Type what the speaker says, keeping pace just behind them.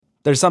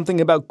There's something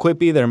about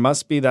Quippy. There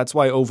must be. That's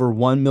why over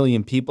 1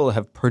 million people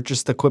have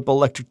purchased the Quip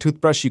electric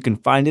toothbrush. You can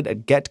find it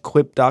at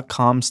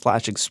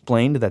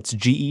getquip.com/explained. That's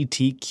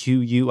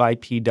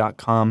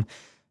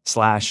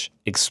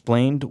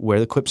getquip.com/explained, where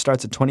the Quip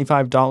starts at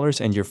 $25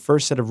 and your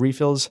first set of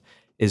refills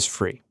is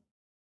free.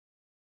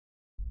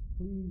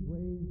 Please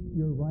raise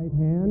your right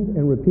hand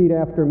and repeat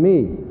after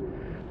me.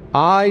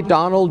 I,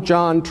 Donald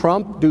John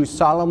Trump, do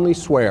solemnly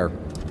swear.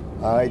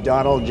 I,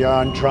 Donald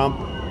John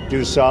Trump,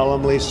 do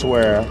solemnly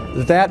swear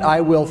that I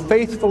will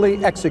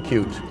faithfully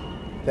execute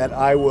the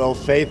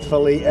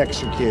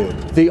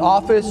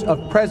office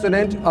of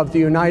President of the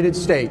United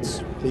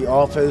States. The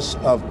office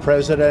of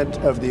President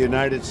of the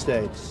United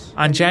States.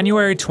 On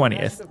January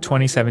 20th,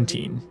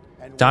 2017,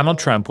 Donald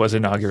Trump was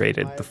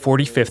inaugurated the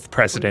 45th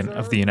President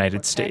of the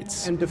United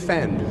States. And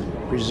defend.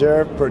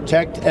 Preserve,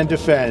 protect, and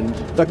defend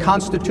the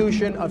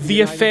Constitution of the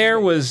affair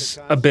was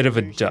a bit of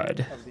a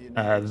dud.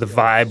 The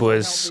vibe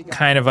was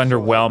kind of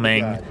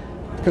underwhelming.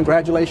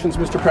 Congratulations,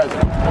 Mr.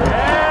 President.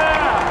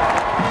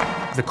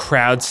 The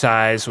crowd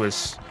size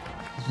was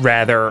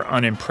rather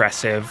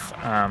unimpressive.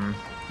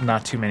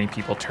 Not too many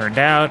people turned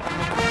out.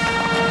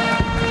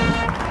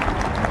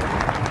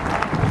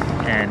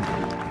 And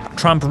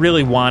Trump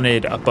really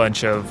wanted a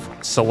bunch of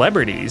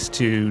celebrities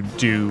to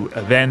do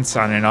events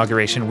on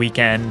Inauguration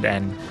weekend,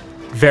 and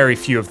very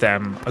few of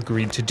them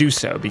agreed to do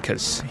so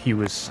because he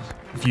was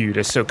viewed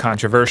as so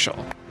controversial.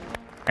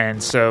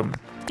 And so,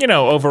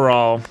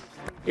 overall,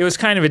 it was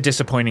kind of a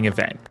disappointing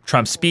event.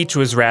 Trump's speech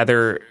was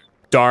rather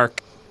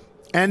dark.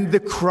 And the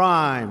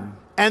crime,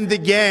 and the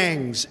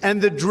gangs,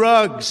 and the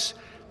drugs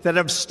that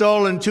have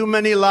stolen too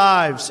many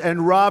lives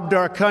and robbed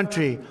our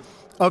country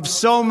of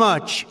so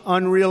much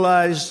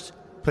unrealized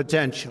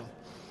potential.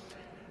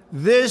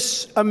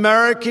 This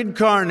American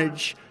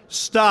carnage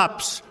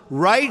stops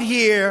right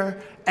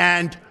here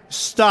and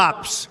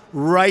stops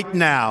right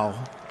now.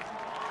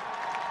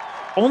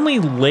 Only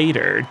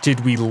later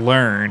did we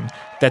learn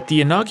that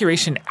the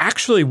inauguration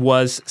actually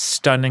was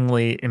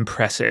stunningly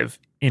impressive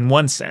in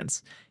one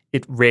sense.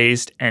 It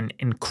raised an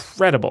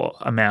incredible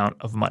amount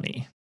of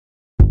money.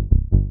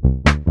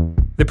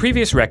 The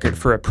previous record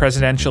for a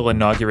presidential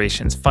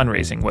inauguration's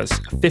fundraising was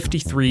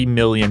 $53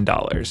 million,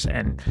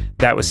 and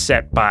that was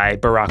set by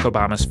Barack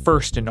Obama's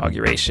first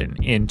inauguration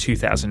in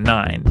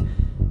 2009.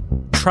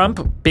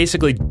 Trump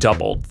basically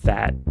doubled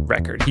that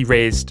record. He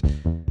raised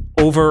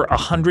over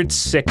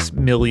 $106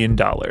 million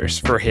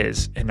for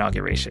his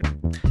inauguration.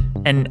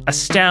 An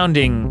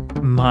astounding,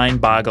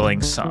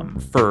 mind-boggling sum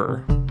for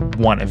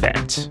one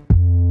event.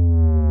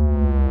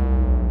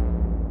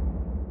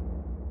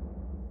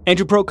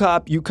 Andrew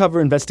Prokop, you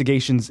cover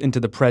investigations into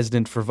the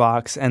president for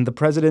Vox, and the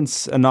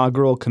president's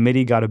inaugural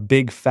committee got a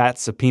big fat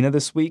subpoena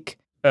this week.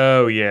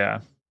 Oh,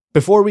 yeah.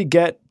 Before we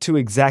get to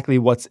exactly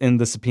what's in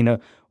the subpoena,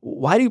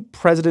 why do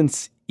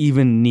presidents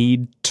even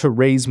need to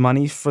raise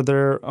money for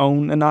their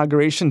own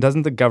inauguration?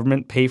 Doesn't the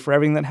government pay for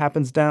everything that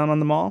happens down on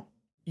the Mall?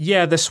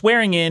 Yeah, the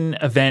swearing-in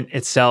event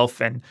itself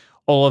and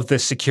all of the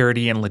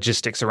security and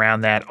logistics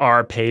around that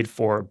are paid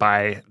for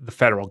by the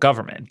federal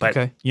government.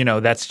 But,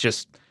 that's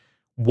just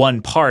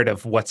one part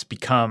of what's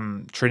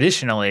become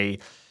traditionally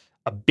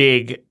a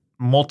big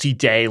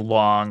multi-day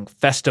long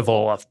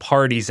festival of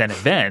parties and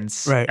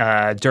events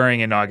during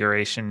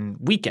inauguration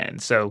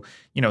weekend. So,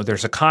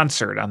 there's a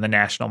concert on the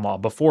National Mall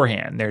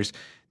beforehand. There's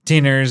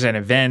dinners and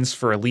events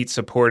for elite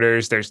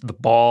supporters. There's the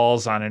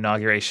balls on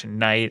inauguration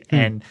night.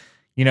 And,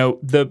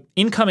 the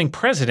incoming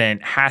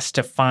president has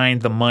to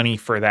find the money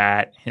for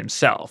that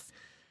himself.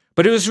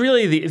 But it was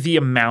really the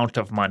amount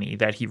of money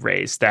that he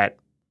raised that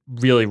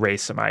really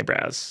raised some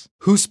eyebrows.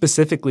 Who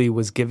specifically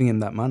was giving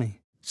him that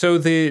money? So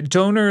the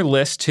donor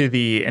list to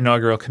the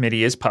inaugural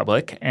committee is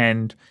public,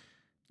 and,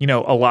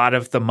 a lot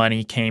of the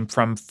money came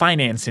from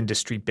finance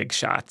industry big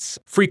shots,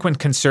 frequent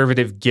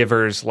conservative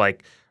givers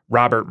like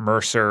Robert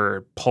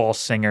Mercer, Paul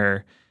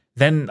Singer.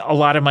 Then a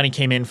lot of money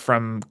came in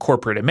from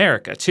corporate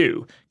America,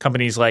 too.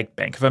 Companies like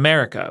Bank of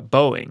America,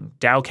 Boeing,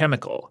 Dow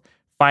Chemical,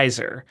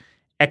 Pfizer,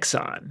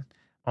 Exxon.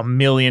 $1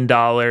 million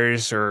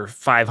or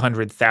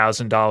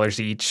 $500,000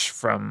 each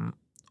from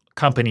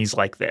companies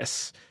like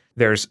this.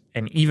 There's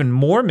an even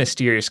more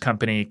mysterious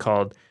company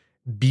called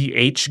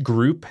BH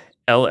Group,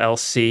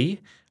 LLC.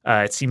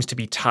 It seems to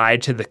be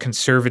tied to the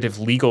conservative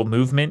legal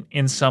movement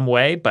in some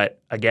way,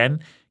 but again,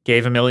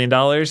 gave $1 million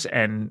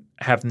and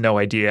have no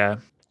idea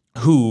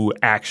who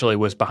actually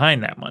was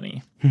behind that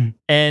money.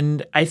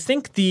 And I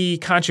think the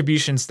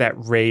contributions that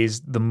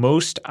raised the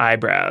most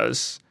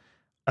eyebrows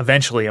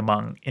eventually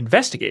among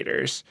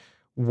investigators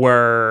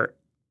were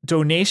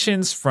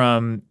donations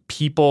from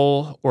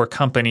people or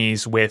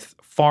companies with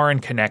foreign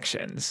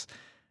connections.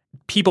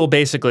 People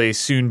basically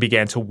soon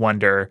began to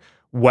wonder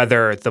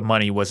whether the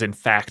money was in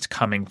fact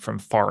coming from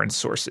foreign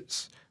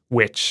sources,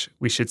 which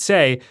we should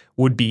say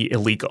would be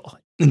illegal.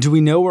 And do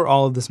we know where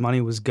all of this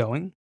money was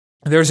going?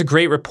 There's a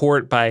great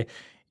report by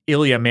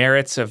Ilya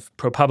Meritz of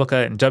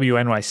ProPublica and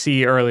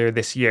WNYC earlier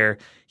this year.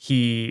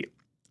 He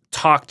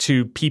talked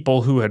to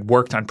people who had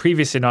worked on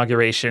previous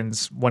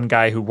inaugurations, one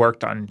guy who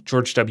worked on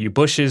George W.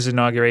 Bush's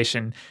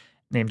inauguration,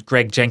 named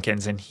Greg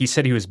Jenkins, and he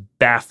said he was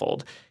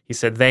baffled. He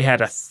said they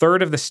had a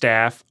third of the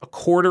staff, a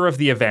quarter of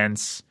the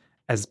events,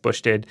 as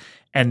Bush did,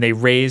 and they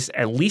raised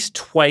at least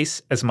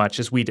twice as much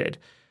as we did.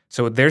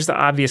 So there's the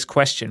obvious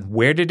question.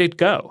 Where did it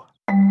go?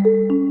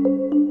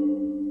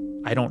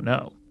 I don't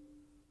know.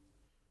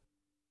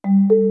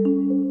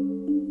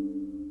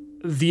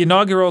 The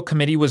inaugural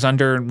committee was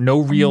under no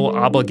real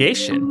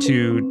obligation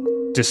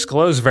to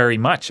disclose very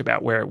much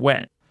about where it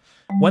went.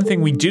 One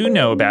thing we do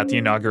know about the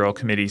inaugural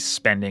committee's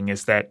spending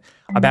is that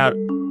about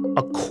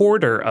a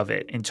quarter of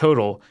it in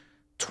total,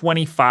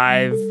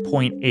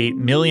 $25.8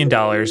 million,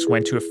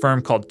 went to a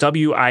firm called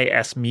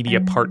WIS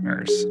Media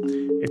Partners.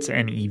 It's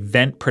an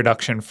event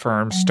production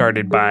firm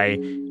started by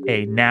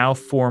a now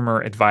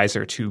former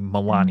advisor to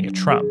Melania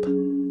Trump.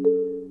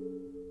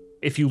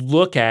 If you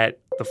look at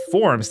the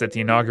forms that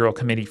the inaugural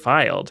committee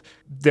filed,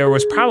 there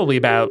was probably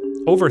about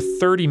over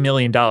 $30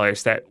 million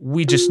that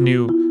we just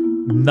knew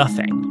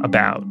nothing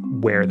about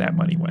where that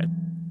money went.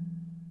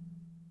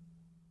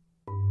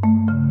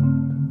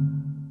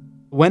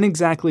 When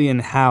exactly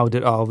and how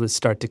did all of this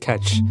start to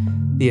catch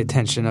the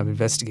attention of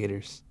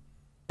investigators?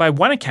 By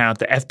one account,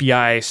 the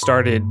FBI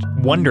started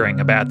wondering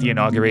about the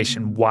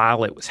inauguration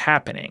while it was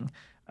happening.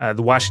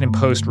 The Washington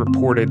Post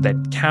reported that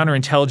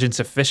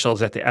counterintelligence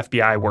officials at the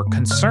FBI were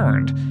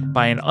concerned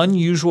by an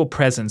unusual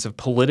presence of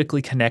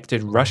politically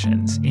connected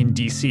Russians in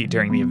D.C.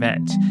 during the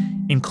event,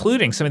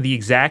 including some of the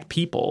exact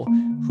people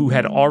who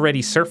had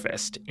already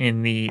surfaced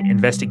in the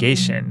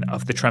investigation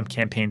of the Trump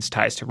campaign's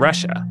ties to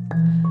Russia.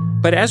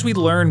 But as we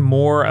learn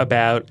more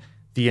about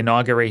the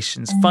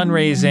inauguration's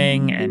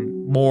fundraising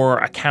and more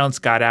accounts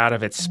got out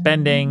of its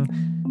spending,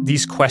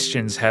 these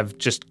questions have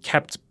just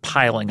kept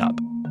piling up.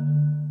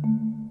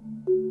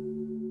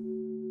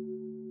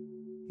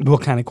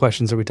 What kind of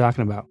questions are we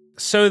talking about?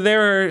 So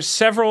there are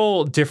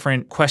several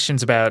different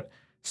questions about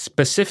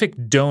specific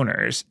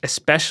donors,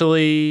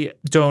 especially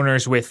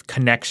donors with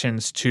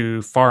connections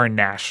to foreign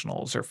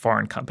nationals or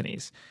foreign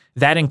companies.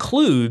 That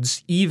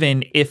includes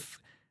even if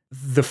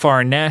the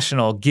foreign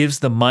national gives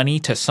the money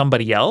to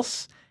somebody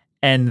else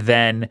and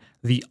then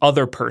the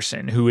other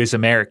person who is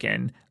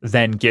American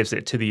then gives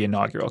it to the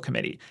inaugural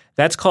committee.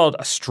 That's called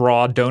a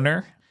straw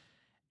donor.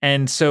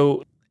 And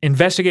so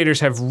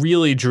investigators have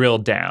really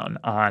drilled down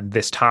on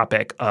this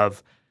topic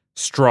of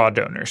straw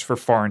donors for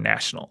foreign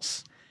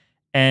nationals.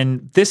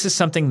 And this is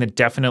something that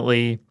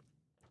definitely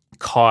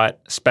caught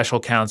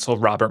special counsel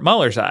Robert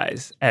Mueller's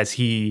eyes as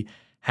he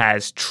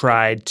has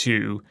tried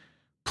to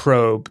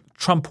probe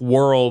Trump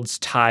world's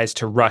ties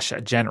to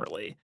Russia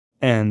generally.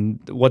 And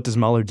what does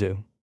Mueller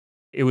do?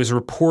 It was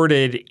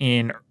reported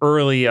in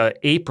early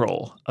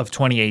April of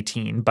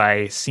 2018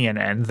 by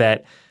CNN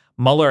that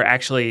Mueller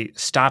actually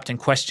stopped and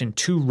questioned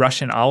two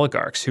Russian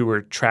oligarchs who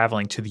were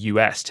traveling to the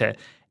U.S. to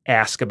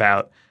ask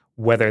about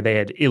whether they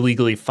had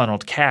illegally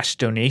funneled cash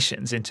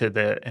donations into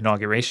the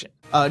inauguration.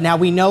 Now,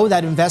 we know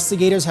that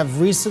investigators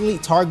have recently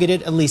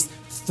targeted at least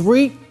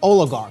 3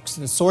 oligarchs.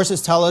 And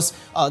sources tell us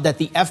that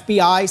the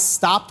FBI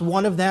stopped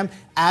one of them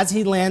as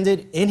he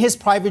landed in his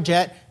private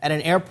jet at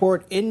an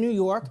airport in New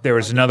York. There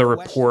was another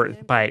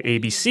report by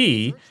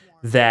ABC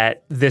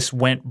that this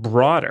went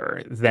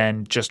broader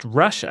than just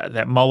Russia,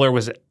 that Mueller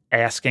was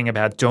asking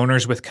about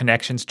donors with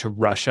connections to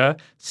Russia,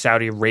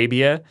 Saudi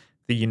Arabia,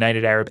 the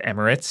United Arab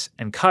Emirates,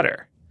 and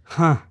Qatar.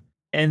 Huh.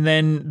 And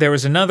then there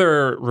was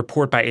another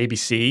report by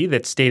ABC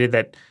that stated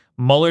that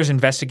Mueller's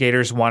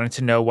investigators wanted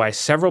to know why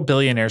several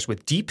billionaires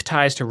with deep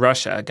ties to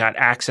Russia got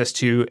access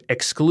to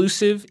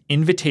exclusive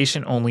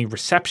invitation-only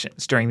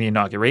receptions during the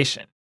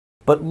inauguration.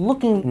 But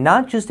looking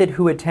not just at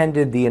who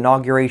attended the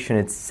inauguration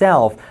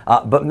itself,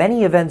 but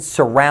many events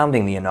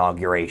surrounding the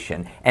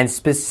inauguration. And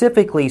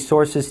specifically,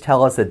 sources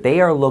tell us that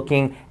they are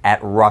looking at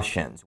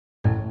Russians.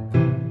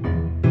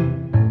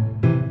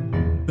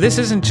 This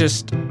isn't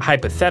just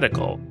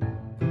hypothetical.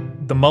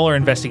 The Mueller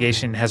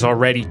investigation has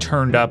already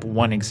turned up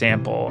one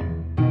example.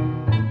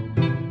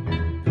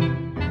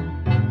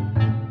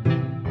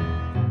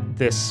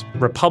 This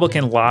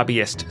Republican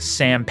lobbyist,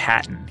 Sam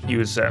Patten, he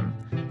was a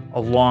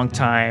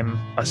longtime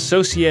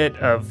associate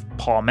of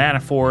Paul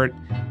Manafort.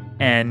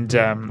 And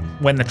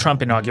when the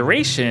Trump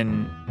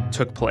inauguration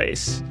took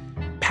place,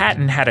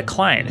 Patten had a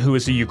client who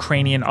was a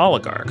Ukrainian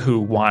oligarch who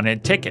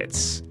wanted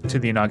tickets to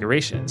the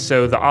inauguration.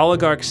 So the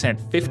oligarch sent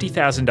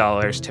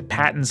 $50,000 to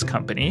Patten's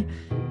company,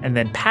 and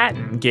then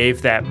Patten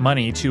gave that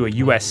money to a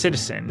U.S.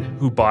 citizen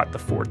who bought the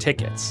 4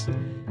 tickets.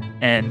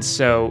 And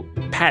so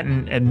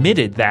Patten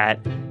admitted that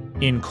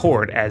in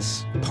court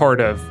as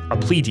part of a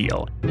plea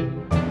deal.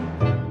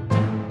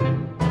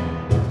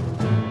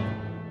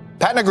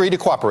 Patten agreed to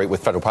cooperate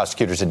with federal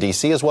prosecutors in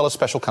D.C. as well as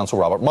special counsel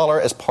Robert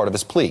Mueller as part of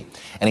his plea.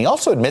 And he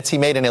also admits he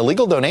made an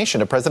illegal donation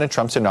to President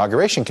Trump's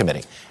inauguration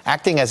committee,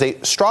 acting as a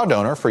straw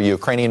donor for a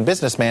Ukrainian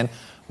businessman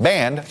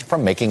banned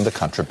from making the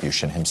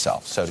contribution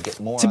himself. So to get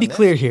more To be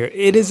clear here,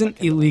 it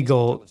isn't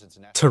illegal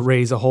to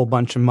raise a whole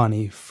bunch of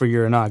money for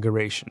your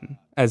inauguration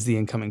as the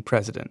incoming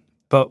president.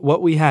 But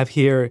what we have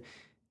here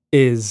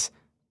is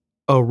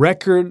a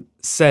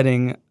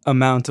record-setting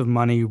amount of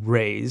money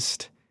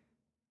raised,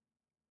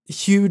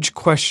 huge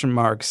question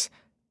marks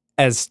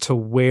as to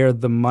where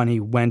the money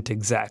went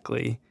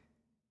exactly,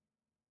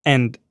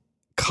 and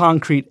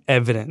concrete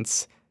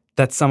evidence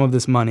that some of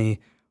this money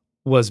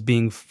was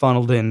being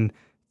funneled in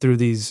through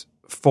these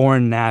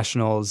foreign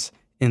nationals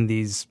in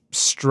these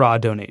straw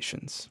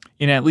donations.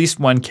 In at least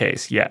one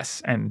case,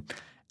 yes, and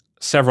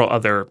several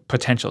other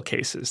potential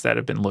cases that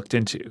have been looked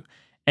into.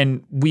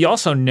 And we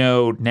also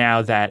know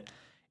now that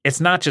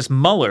it's not just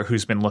Mueller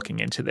who's been looking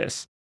into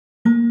this.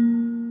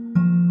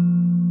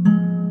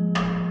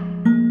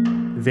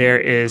 There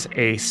is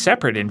a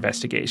separate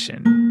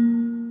investigation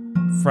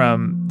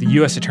from the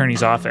U.S.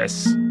 Attorney's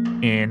Office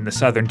in the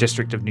Southern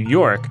District of New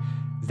York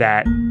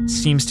that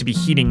seems to be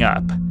heating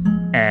up,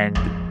 and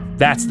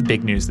that's the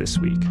big news this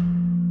week.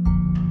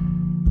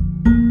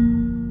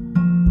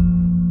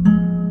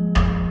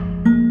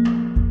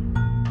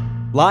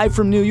 Live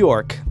from New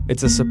York,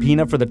 it's a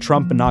subpoena for the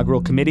Trump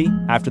Inaugural Committee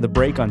after the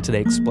break on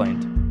Today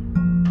Explained.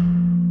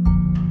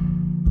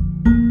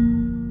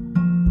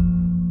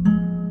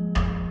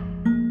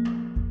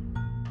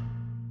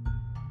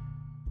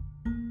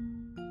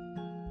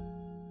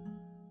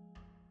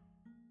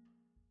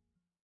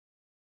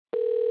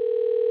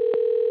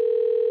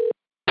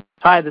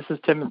 Hi, this is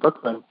Tim in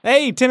Brooklyn.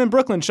 Hey, Tim in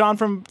Brooklyn. Sean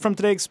from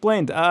Today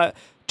Explained.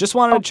 Just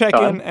wanted to check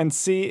in and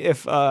see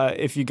if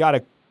you got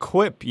a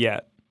quip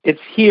yet. It's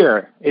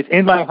here. It's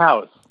in my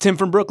house. Tim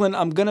from Brooklyn,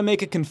 I'm going to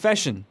make a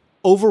confession.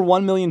 Over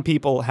 1 million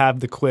people have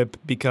the quip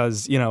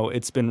because,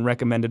 it's been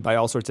recommended by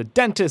all sorts of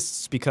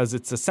dentists, because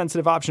it's a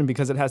sensitive option,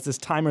 because it has this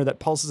timer that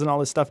pulses and all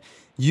this stuff.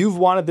 You've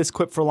wanted this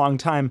quip for a long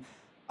time.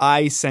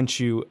 I sent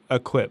you a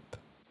quip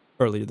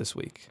earlier this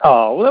week.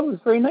 Oh, well, that was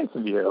very nice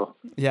of you.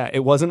 Yeah,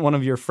 it wasn't one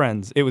of your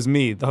friends. It was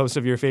me, the host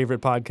of your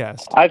favorite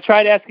podcast. I've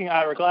tried asking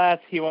Ira Glass.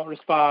 He won't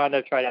respond.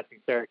 I've tried asking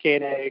Sarah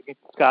Koenig,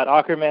 Scott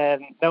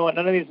Aukerman. None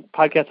of these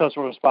podcast hosts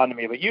will respond to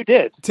me, but you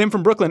did. Tim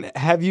from Brooklyn,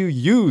 have you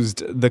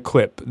used the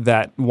quip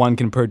that one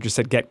can purchase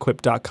at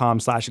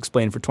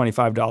getquip.com/explain for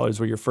 $25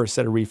 where your first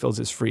set of refills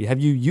is free?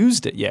 Have you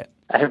used it yet?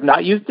 I have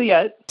not used it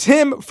yet.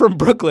 Tim from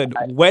Brooklyn,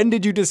 when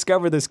did you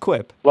discover this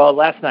quip? Well,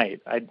 last night.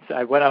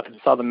 I went up and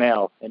saw the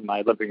mail in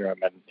my living room,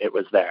 and it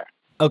was there.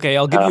 Okay,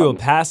 I'll give you a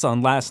pass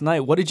on last night.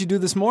 What did you do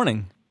this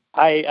morning?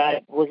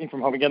 I'm working from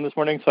home again this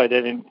morning, so I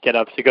didn't get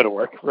up to go to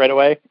work right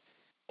away.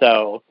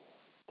 So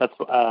that's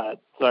so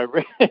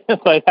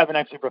I haven't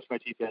actually brushed my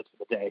teeth yet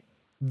for the day.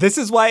 This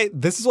is why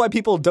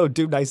people don't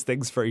do nice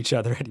things for each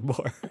other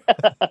anymore.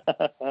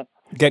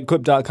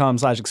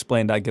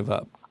 Getquip.com/explained. I give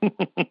up.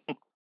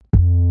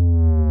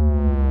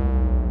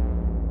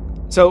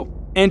 So,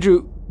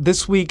 Andrew,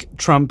 this week,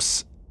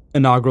 Trump's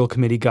inaugural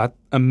committee got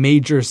a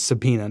major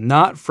subpoena,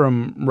 not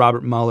from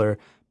Robert Mueller,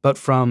 but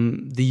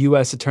from the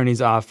U.S.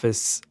 Attorney's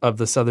Office of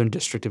the Southern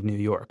District of New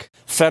York.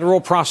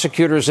 Federal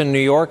prosecutors in New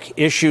York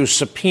issue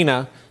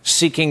subpoena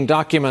seeking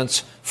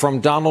documents from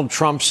Donald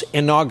Trump's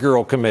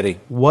inaugural committee.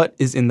 What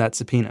is in that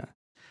subpoena?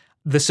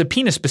 The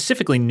subpoena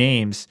specifically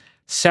names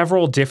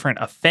several different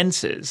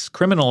offenses,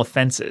 criminal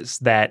offenses,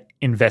 that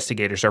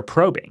investigators are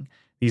probing.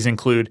 These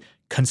include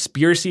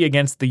conspiracy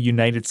against the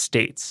United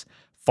States,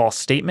 false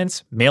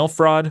statements, mail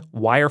fraud,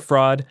 wire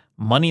fraud,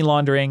 money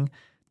laundering,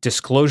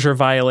 disclosure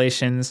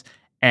violations,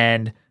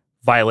 and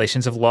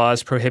violations of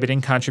laws prohibiting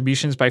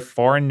contributions by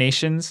foreign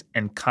nations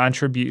and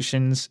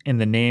contributions in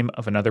the name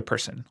of another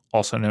person,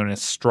 also known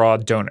as straw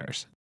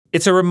donors.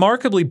 It's a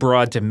remarkably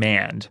broad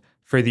demand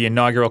for the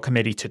inaugural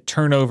committee to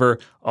turn over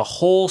a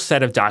whole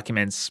set of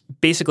documents,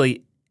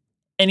 basically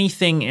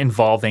anything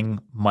involving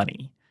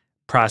money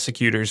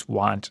prosecutors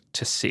want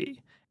to see.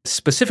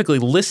 Specifically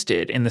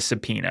listed in the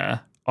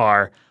subpoena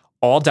are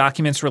all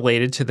documents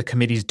related to the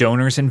committee's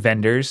donors and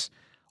vendors,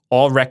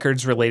 all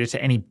records related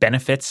to any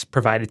benefits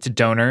provided to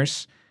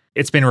donors.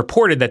 It's been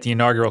reported that the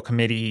inaugural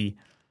committee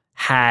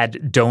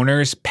had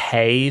donors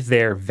pay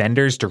their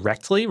vendors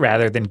directly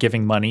rather than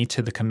giving money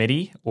to the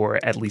committee, or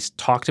at least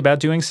talked about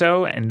doing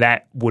so, and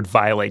that would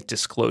violate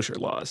disclosure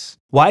laws.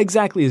 Why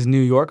exactly is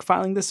New York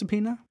filing this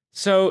subpoena?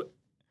 So,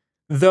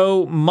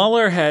 though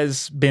Mueller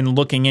has been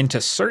looking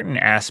into certain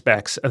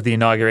aspects of the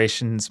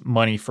inauguration's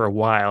money for a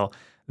while,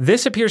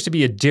 this appears to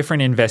be a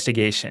different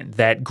investigation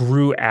that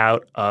grew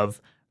out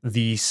of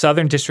the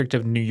Southern District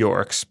of New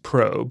York's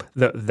probe.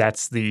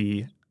 That's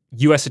the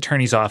U.S.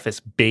 Attorney's Office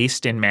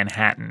based in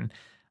Manhattan.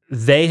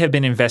 They have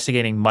been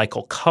investigating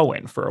Michael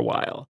Cohen for a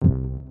while.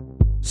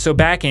 So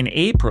back in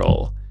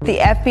April, the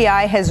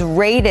FBI has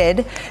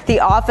raided the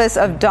office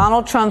of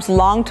Donald Trump's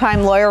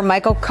longtime lawyer,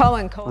 Michael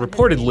Cohen.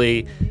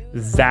 Reportedly,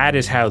 that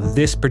is how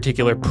this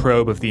particular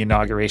probe of the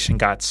inauguration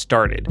got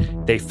started.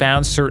 They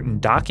found certain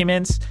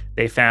documents.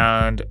 They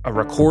found a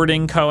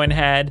recording Cohen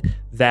had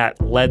that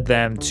led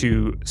them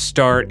to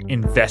start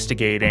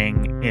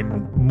investigating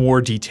in more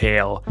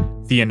detail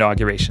the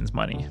inauguration's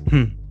money.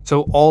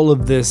 So all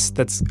of this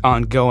that's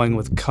ongoing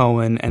with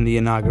Cohen and the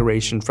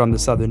inauguration from the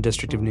Southern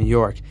District of New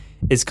York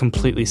is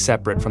completely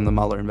separate from the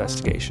Mueller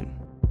investigation.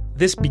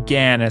 This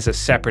began as a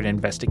separate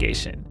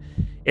investigation.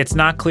 It's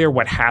not clear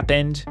what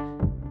happened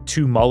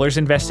to Mueller's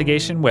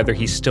investigation, whether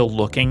he's still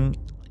looking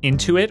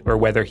into it or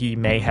whether he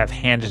may have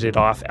handed it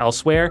off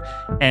elsewhere.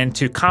 And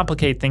to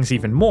complicate things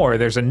even more,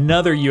 there's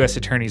another U.S.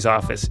 Attorney's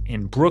Office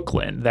in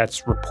Brooklyn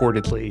that's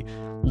reportedly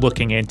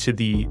looking into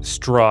the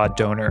straw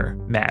donor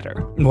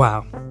matter.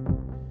 Wow.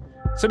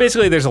 So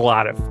basically, there's a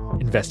lot of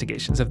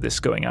investigations of this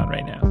going on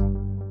right now.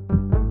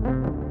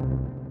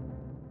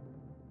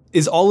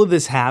 Is all of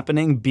this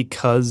happening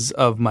because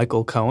of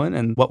Michael Cohen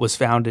and what was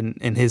found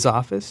in his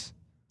office?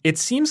 It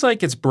seems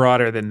like it's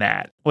broader than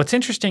that. What's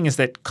interesting is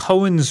that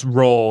Cohen's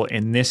role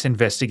in this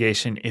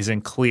investigation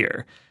isn't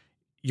clear.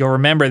 You'll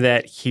remember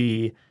that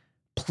he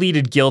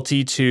pleaded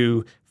guilty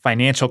to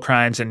financial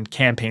crimes and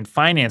campaign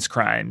finance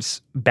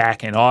crimes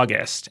back in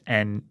August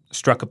and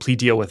struck a plea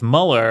deal with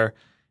Mueller,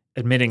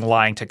 admitting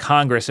lying to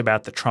Congress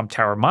about the Trump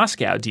Tower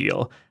Moscow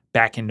deal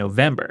back in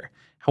November.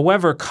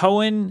 However,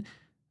 Cohen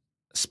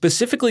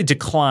specifically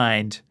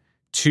declined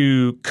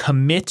to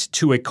commit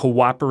to a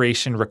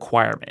cooperation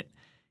requirement.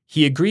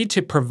 He agreed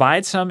to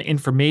provide some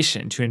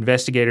information to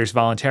investigators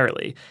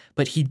voluntarily,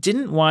 but he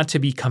didn't want to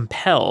be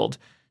compelled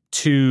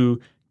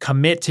to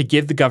commit to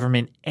give the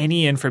government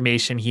any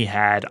information he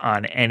had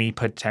on any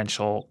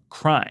potential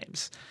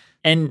crimes.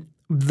 And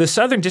the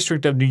Southern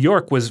District of New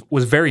York was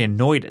very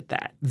annoyed at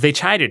that. They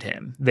chided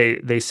him.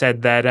 They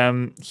said that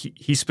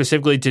he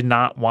specifically did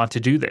not want to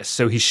do this,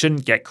 so he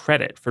shouldn't get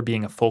credit for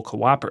being a full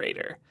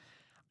cooperator.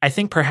 I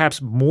think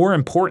perhaps more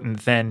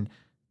important than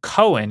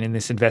Cohen in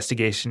this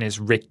investigation is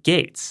Rick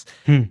Gates.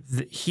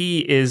 He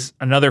is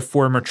another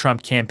former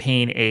Trump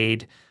campaign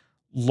aide,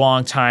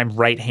 longtime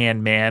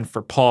right-hand man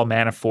for Paul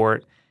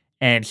Manafort,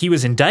 and he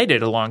was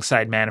indicted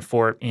alongside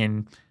Manafort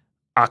in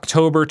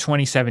October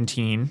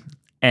 2017,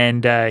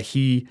 and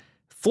he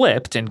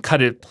flipped and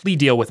cut a plea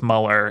deal with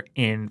Mueller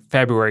in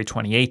February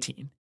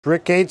 2018.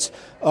 Rick Gates,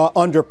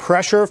 under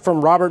pressure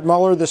from Robert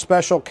Mueller, the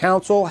special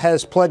counsel,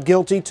 has pled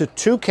guilty to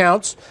 2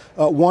 counts,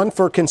 one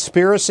for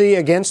conspiracy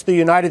against the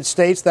United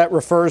States. That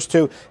refers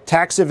to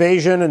tax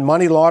evasion and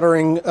money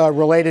laundering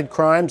related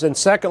crimes. And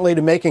secondly,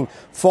 to making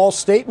false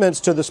statements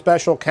to the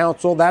special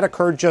counsel. That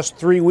occurred just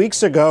 3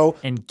 weeks ago.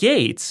 And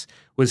Gates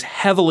was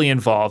heavily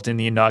involved in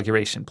the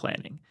inauguration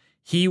planning.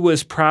 He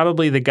was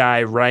probably the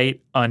guy right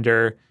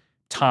under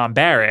Tom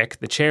Barrack,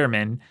 the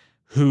chairman,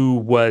 who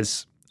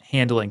was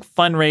handling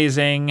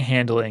fundraising,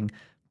 handling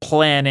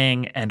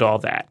planning, and all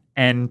that.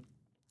 And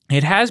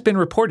it has been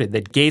reported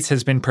that Gates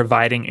has been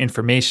providing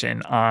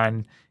information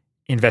on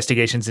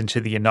investigations into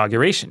the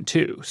inauguration,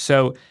 too.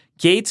 So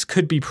Gates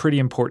could be pretty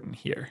important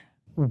here.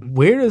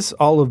 Where does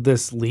all of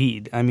this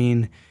lead? I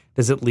mean,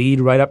 does it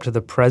lead right up to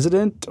the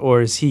president,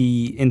 or is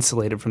he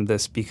insulated from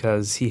this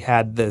because he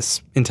had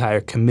this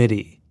entire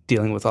committee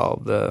dealing with all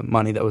of the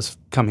money that was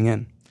coming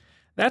in?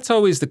 That's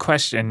always the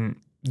question.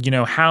 You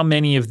know, how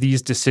many of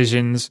these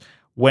decisions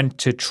went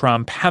to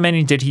Trump? How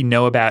many did he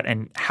know about,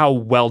 and how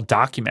well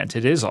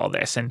documented is all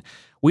this? And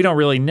we don't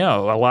really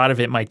know. A lot of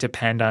it might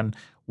depend on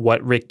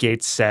what Rick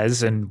Gates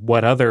says and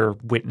what other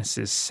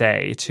witnesses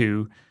say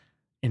to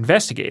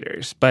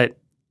investigators. But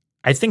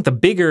I think the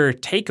bigger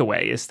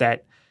takeaway is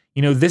that,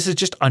 you know, this is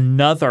just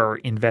another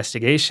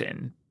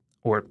investigation,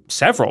 or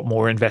several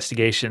more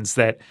investigations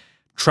that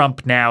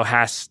Trump now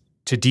has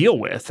to deal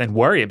with and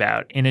worry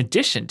about, in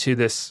addition to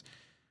this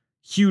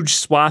huge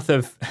swath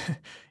of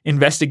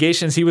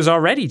investigations he was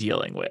already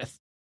dealing with.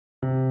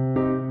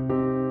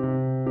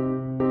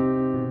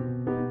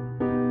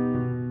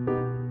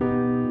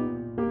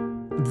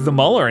 The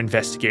Mueller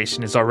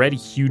investigation is already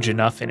huge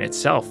enough in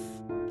itself,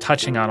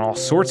 touching on all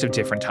sorts of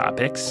different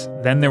topics.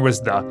 Then there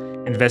was the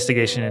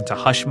investigation into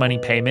hush money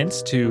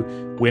payments to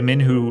women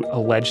who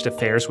alleged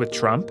affairs with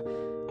Trump.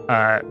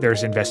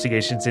 There's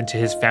investigations into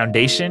his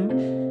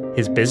foundation,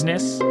 his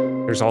business.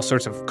 There's all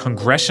sorts of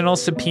congressional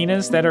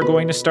subpoenas that are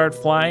going to start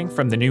flying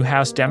from the new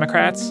House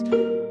Democrats.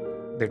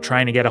 They're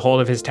trying to get a hold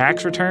of his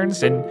tax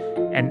returns, and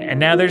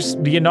now there's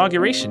the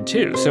inauguration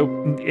too.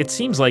 So it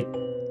seems like,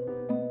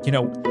 you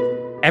know,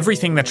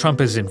 everything that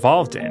Trump is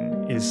involved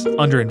in is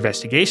under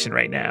investigation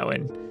right now,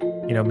 and,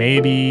 you know,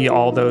 maybe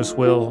all those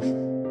will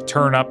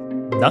turn up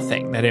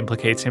nothing that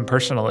implicates him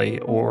personally,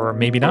 or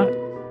maybe not.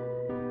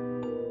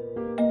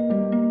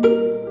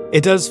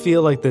 It does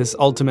feel like this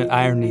ultimate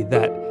irony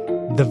that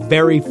the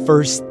very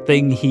first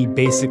thing he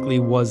basically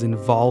was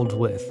involved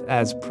with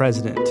as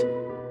president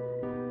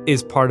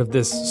is part of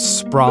this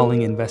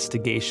sprawling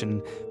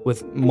investigation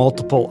with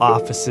multiple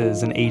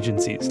offices and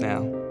agencies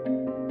now.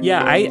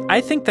 Yeah, I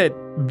think that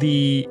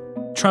the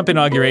Trump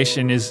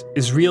inauguration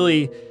is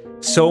really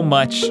so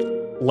much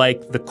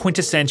like the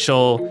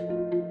quintessential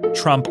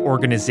Trump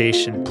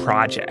organization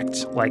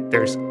project. Like,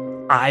 there's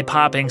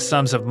eye-popping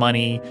sums of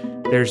money,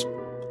 there's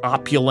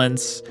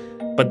opulence,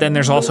 but then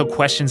there's also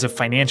questions of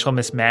financial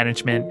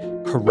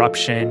mismanagement,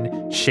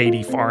 corruption,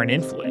 shady foreign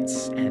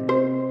influence, and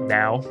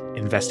now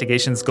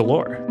investigations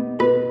galore.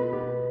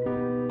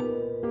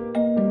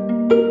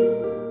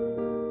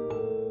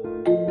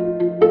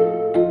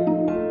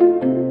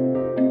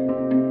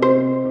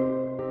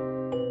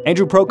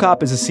 Andrew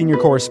Prokop is a senior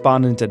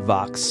correspondent at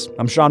Vox.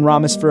 I'm Sean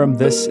Rameswaram.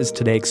 This is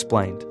Today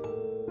Explained.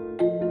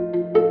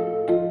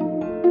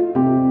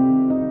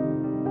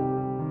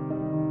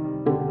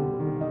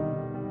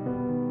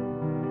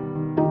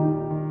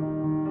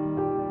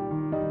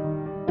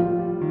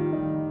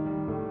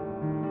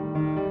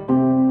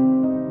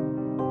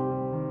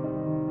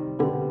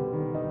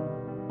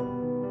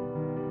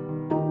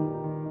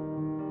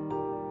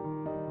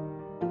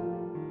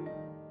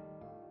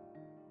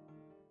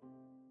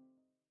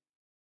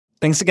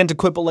 Thanks again to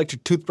Quip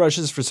Electric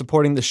Toothbrushes for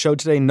supporting the show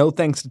today. No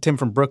thanks to Tim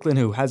from Brooklyn,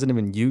 who hasn't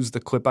even used the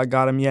Quip I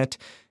got him yet.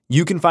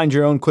 You can find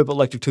your own Quip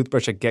Electric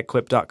Toothbrush at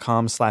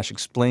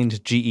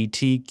getquip.com/explained,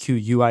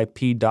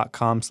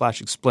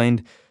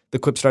 getquip.com/explained. The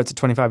Quip starts at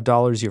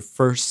 $25. Your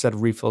first set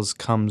of refills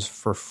comes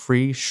for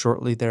free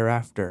shortly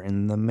thereafter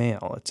in the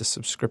mail. It's a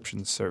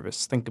subscription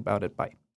service. Think about it. Bye.